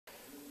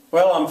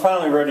Well, I'm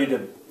finally ready to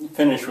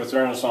finish with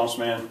Renaissance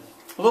Man.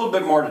 A little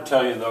bit more to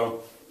tell you,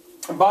 though.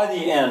 By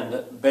the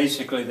end,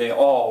 basically, they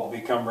all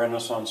become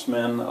Renaissance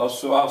men.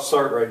 So I'll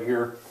start right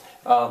here.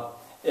 I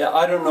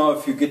don't know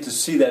if you get to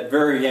see that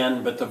very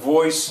end, but the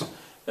voice,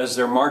 as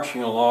they're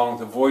marching along,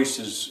 the voice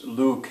is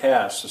Lou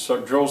Cass, the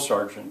drill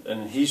sergeant,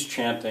 and he's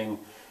chanting,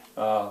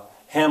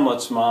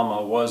 Hamlet's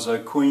mama was a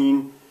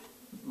queen,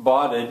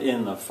 bought it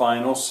in the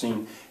final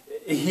scene.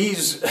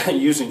 He's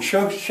using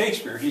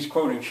Shakespeare, he's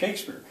quoting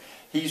Shakespeare.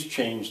 He's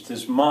changed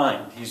his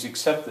mind, he's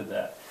accepted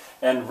that.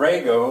 And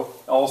Rago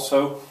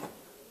also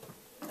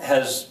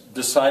has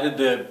decided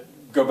to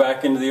go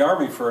back into the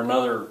army for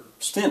another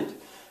stint.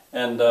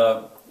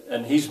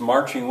 And he's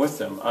marching with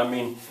them. I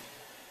mean,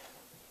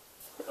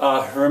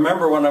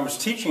 remember when I was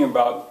teaching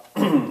about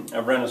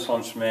a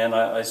Renaissance man,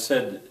 I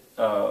said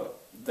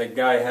the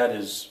guy had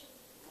his,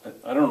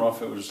 I don't know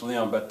if it was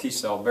Leon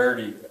Battista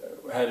Alberti,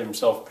 had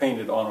himself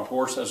painted on a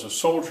horse as a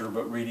soldier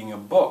but reading a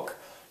book.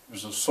 He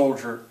was a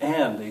soldier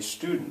and a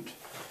student.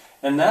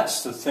 And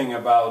that's the thing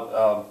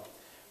about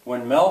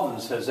when Melvin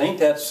says, ain't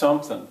that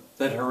something,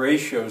 that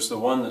Horatio's the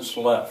one that's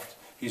left.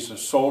 He's a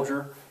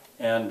soldier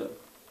and,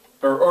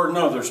 or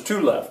no, there's two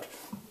left.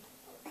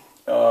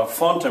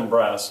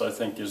 Fontainebras, I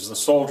think, is the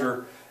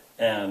soldier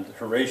and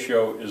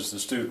Horatio is the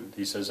student.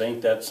 He says,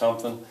 ain't that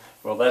something?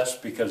 Well, that's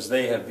because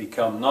they have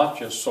become not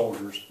just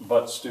soldiers,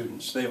 but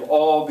students. They've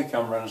all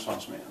become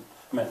Renaissance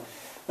men.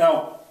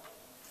 Now,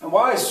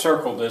 why I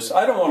circled this,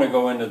 I don't want to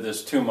go into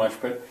this too much,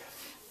 but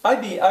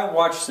I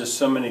watched this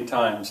so many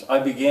times, I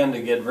began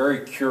to get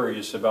very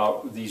curious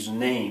about these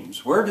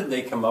names. Where did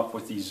they come up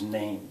with these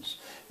names?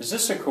 Is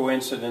this a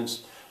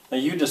coincidence? Now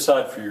you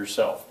decide for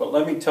yourself, but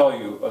let me tell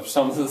you of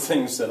some of the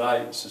things that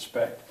I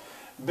suspect.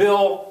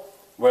 Bill,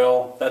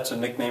 well, that's a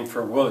nickname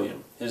for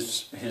William.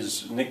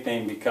 His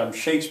nickname becomes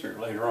Shakespeare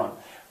later on.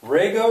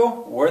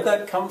 Rago, where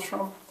that comes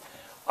from?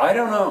 I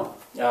don't know.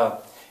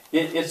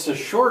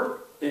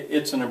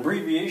 It's an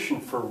abbreviation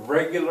for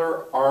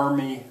Regular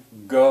Army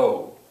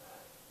Go.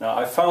 Now,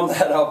 I found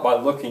that out by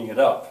looking it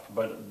up,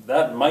 but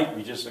that might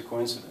be just a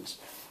coincidence.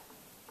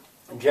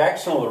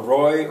 Jackson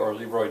Leroy, or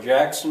Leroy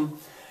Jackson.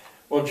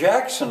 Well,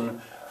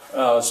 Jackson,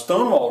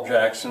 Stonewall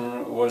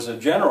Jackson, was a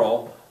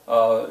general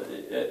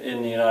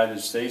in the United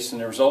States, and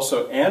there was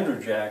also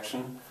Andrew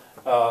Jackson.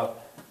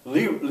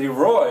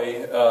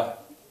 Leroy,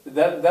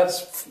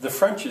 that's the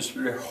French is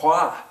Le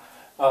Roi,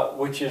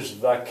 which is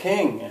the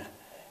king.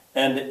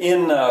 And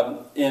in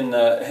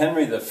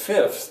Henry V,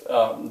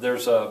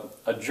 there's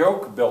a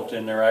joke built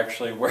in there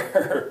actually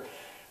where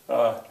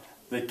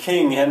the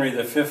king, Henry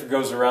V,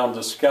 goes around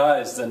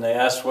disguised and they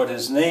ask what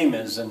his name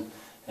is, and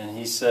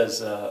he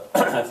says,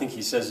 I think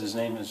he says his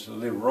name is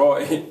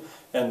Leroy,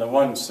 and the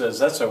one says,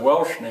 that's a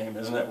Welsh name,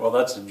 isn't it? Well,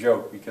 that's a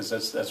joke because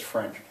that's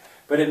French.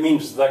 But it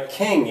means the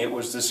king, it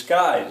was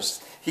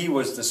disguised. He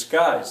was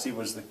disguised, he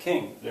was the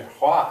king, Le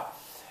Roi.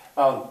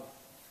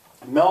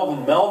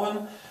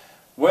 Melvin,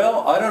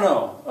 well, I don't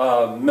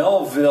know.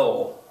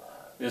 Melville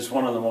is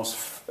wrote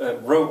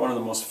one of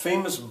the most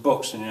famous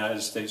books in the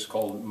United States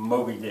called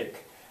Moby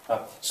Dick.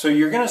 So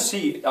you're going to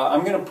see,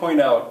 I'm going to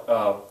point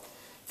out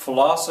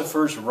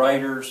philosophers,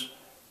 writers,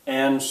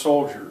 and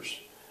soldiers.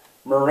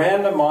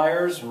 Miranda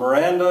Myers,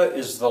 Miranda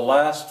is the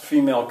last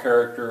female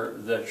character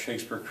that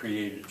Shakespeare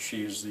created.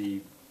 She is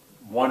the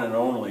one and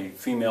only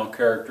female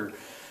character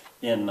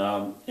in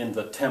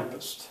The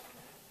Tempest,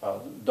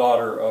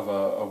 daughter of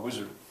a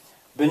wizard.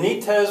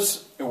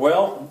 Benitez,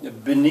 well,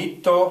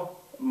 Benito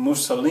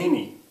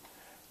Mussolini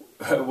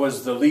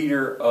was the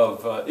leader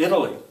of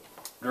Italy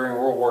during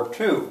World War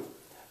II.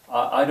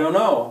 I don't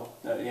know,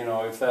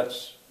 if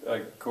that's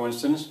a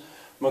coincidence.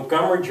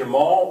 Montgomery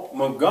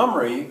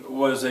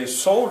was a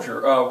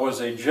soldier, was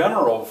a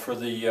general for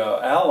the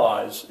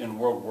Allies in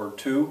World War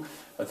II.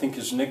 I think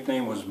his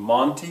nickname was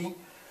Monty.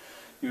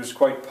 He was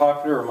quite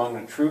popular among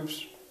the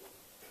troops.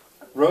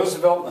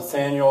 Roosevelt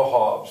Nathaniel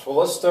Hobbes. Well,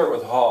 let's start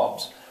with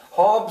Hobbes.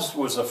 Hobbes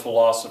was a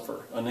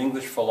philosopher, an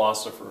English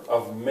philosopher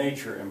of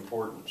major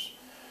importance.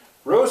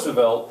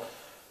 Roosevelt,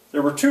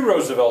 there were two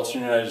Roosevelts in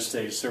the United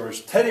States. There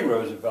was Teddy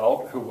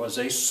Roosevelt, who was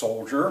a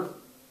soldier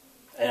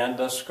and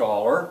a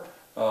scholar.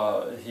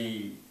 A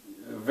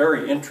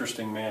very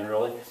interesting man,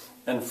 really.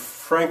 And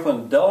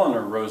Franklin Delano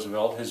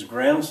Roosevelt, his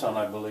grandson,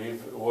 I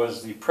believe,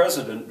 was the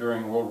president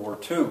during World War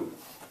II.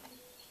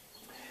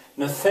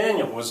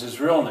 Nathaniel was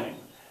his real name.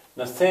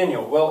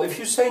 Nathaniel, well, if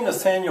you say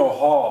Nathaniel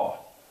Haw,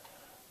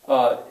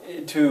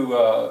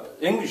 to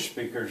English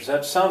speakers,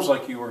 that sounds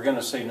like you were going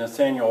to say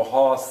Nathaniel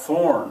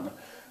Hawthorne,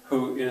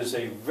 who is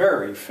a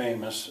very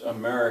famous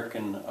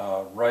American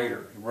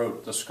writer. He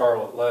wrote The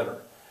Scarlet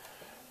Letter.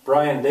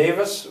 Brian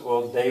Davis,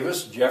 well,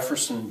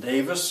 Jefferson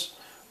Davis,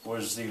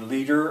 was the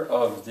leader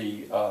of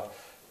the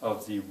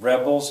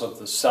rebels of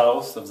the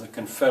South, of the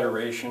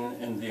Confederation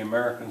in the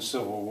American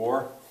Civil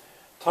War.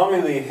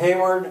 Tommy Lee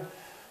Hayward.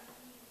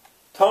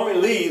 Tommy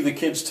Lee, the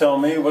kids tell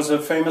me, was a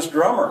famous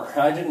drummer.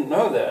 I didn't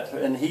know that,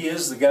 and he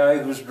is the guy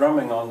who's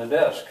drumming on the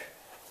desk.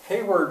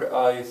 Hayward,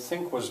 I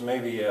think, was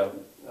maybe a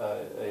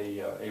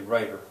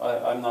writer.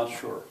 I'm not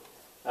sure.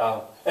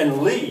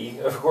 And Lee,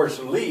 of course,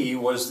 Lee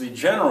was the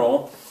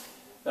general,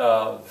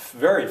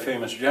 very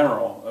famous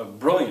general, a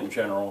brilliant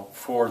general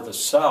for the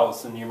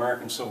South in the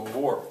American Civil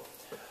War.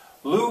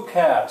 Lou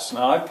Cass,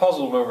 now I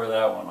puzzled over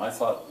that one. I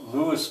thought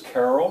Lewis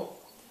Carroll,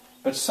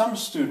 but some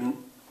student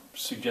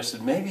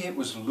suggested maybe it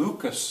was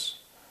Lucas,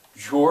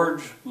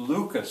 George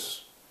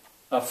Lucas,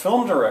 a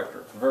film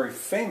director, a very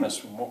famous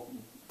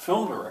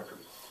film director.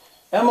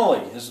 Emily,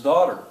 his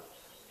daughter.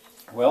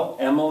 Well,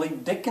 Emily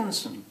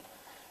Dickinson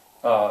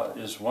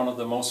is one of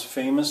the most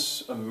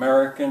famous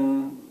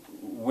American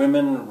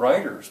women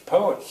writers,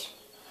 poets.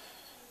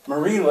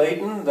 Marie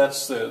Layton,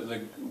 that's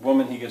the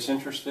woman he gets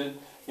interested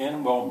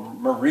in. Well,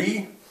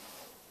 Marie,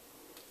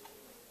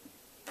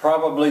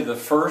 probably the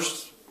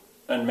first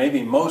and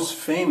maybe most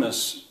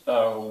famous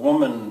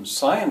woman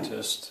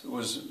scientist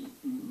was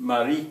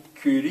Marie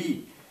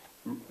Curie,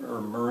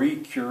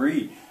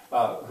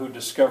 who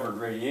discovered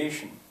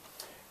radiation.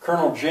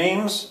 Colonel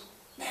James,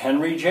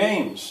 Henry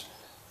James,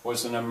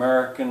 was an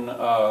American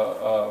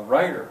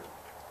writer.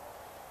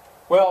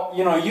 Well,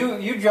 you know,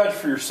 you judge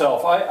for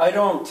yourself. I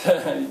don't,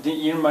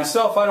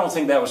 myself, I don't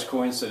think that was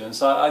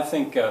coincidence. I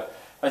think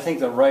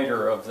the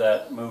writer of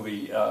that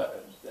movie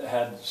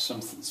had some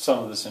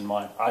of this in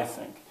mind, I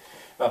think.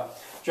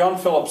 John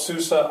Philip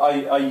Sousa,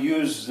 I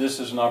use this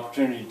as an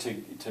opportunity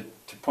to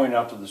point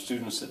out to the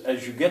students that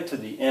as you get to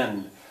the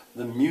end,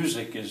 the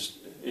music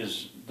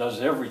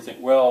does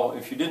everything. Well,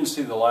 if you didn't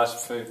see the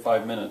last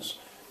 5 minutes,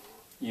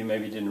 you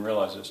maybe didn't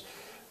realize this.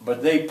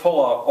 But they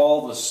pull out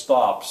all the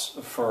stops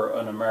for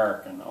an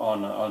American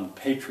on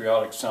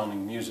patriotic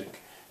sounding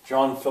music.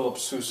 John Philip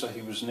Sousa,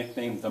 he was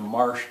nicknamed the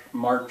March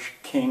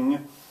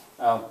King.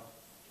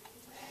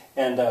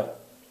 And that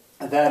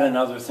and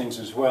other things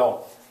as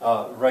well,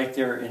 right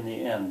there in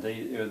the end.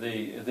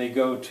 They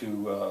go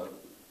to,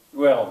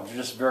 well,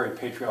 just very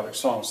patriotic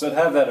songs that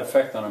have that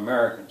effect on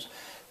Americans.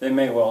 They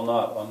may well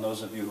not on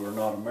those of you who are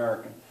not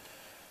American.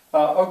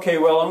 Okay,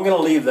 well, I'm going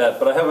to leave that,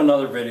 but I have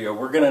another video.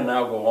 We're going to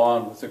now go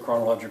on with the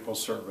chronological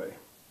survey.